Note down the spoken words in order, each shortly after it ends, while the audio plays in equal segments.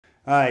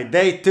Alright,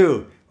 day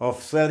 2 of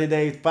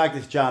 30-day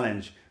practice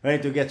challenge.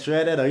 Ready to get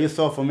shredded? Are you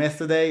sore from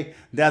yesterday?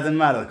 Doesn't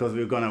matter because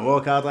we're gonna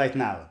work out right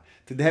now.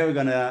 Today we're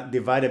gonna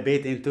divide a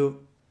beat into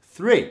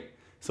 3.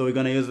 So we're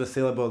gonna use the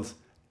syllables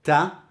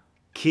ta,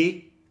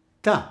 ki,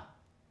 ta.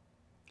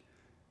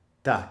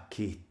 Ta,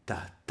 ki,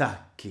 ta, ta,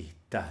 ki,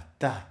 ta,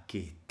 ta,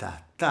 ki, ta,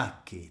 ta,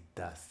 ki,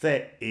 ta.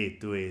 Say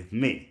it with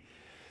me.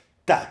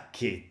 Ta,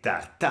 ki,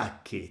 ta, ta,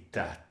 ki,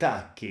 ta,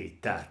 ta, ki,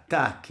 ta,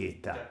 ta, ki,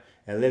 ta.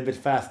 A little bit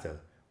faster.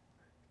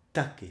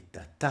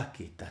 Takita,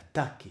 takita,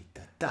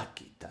 takita,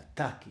 takita,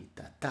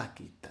 takita,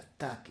 takita,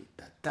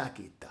 takita,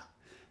 takita.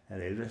 A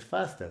little bit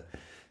faster.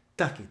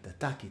 Takita,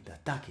 takita,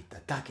 takita,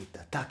 takita,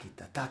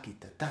 takita,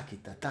 takita,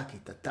 takita,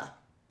 takita, ta.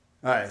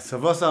 Alright, so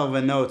those are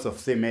the notes of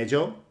C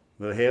major.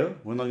 We're here.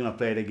 We're not going to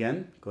play it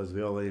again because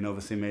we already know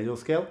the C major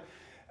scale.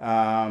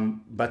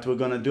 But we're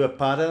going to do a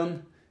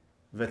pattern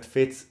that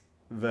fits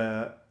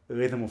the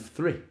rhythm of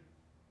 3.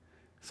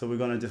 So we're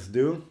going to just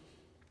do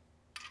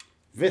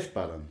this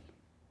pattern.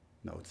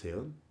 Notes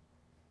here.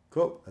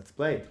 Cool, let's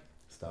play it.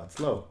 Start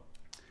slow.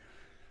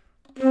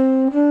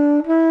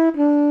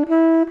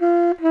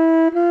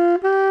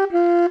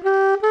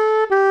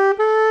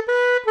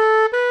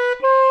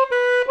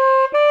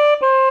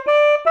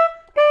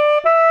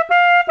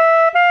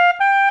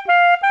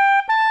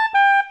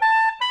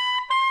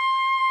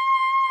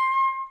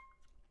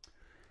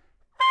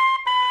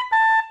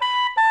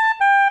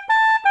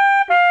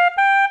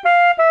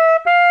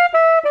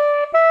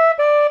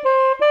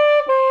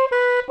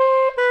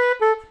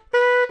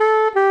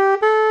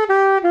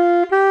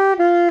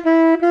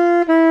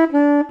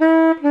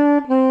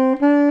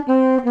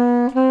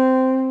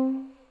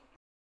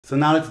 So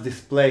now let's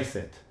displace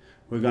it.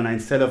 We're gonna,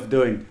 instead of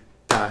doing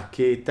ta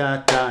ki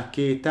ta ta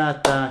ki ta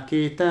ta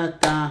ki ta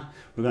ta,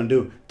 we're gonna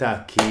do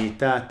ta ki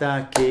ta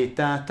ta ki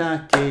ta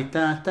ta ki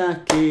ta ta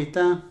ki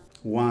ta.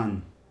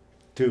 1,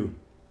 2,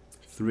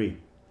 3,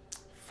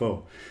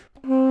 4.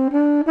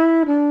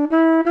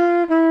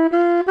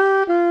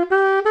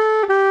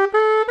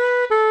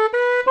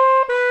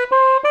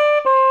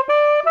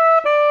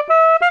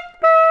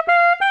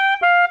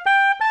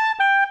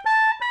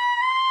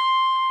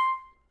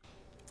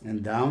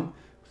 And down,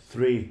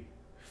 3,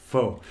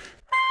 4.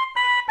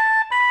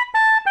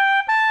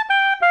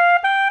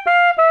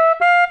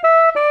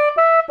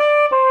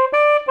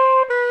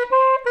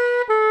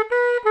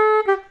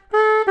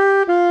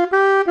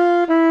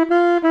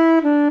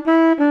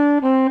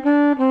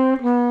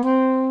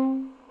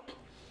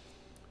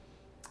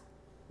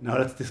 Now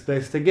let's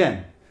displace it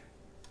again.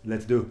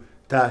 Let's do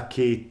ta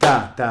ki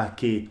ta ta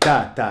ki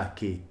ta ta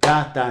ki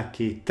ta ta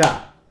ki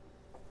ta.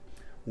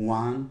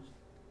 1,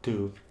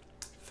 2,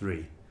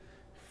 3,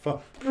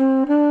 4.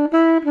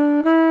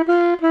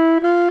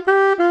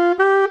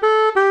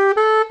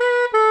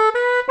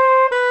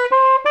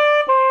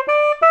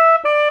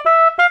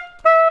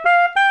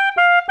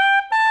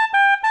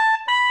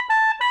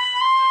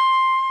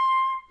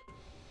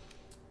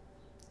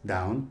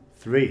 Down,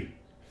 3,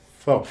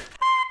 4.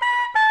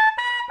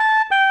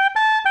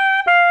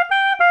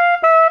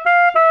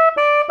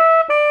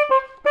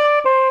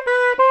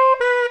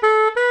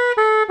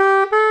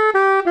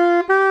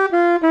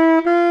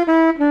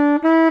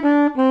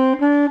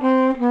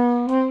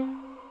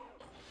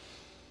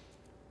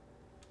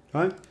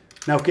 Right?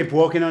 Now keep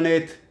working on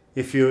it.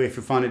 If you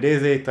find it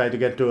easy, try to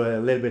get to a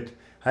little bit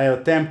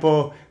higher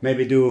tempo,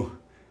 maybe do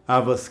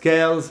other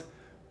scales.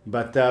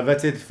 But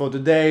that's it for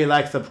today.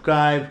 Like,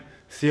 subscribe,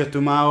 see you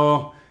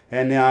tomorrow.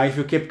 And if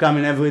you keep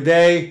coming every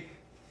day,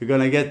 you're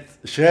gonna get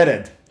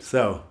shredded.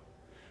 So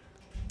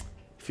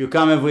if you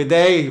come every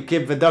day, you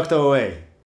keep the doctor away.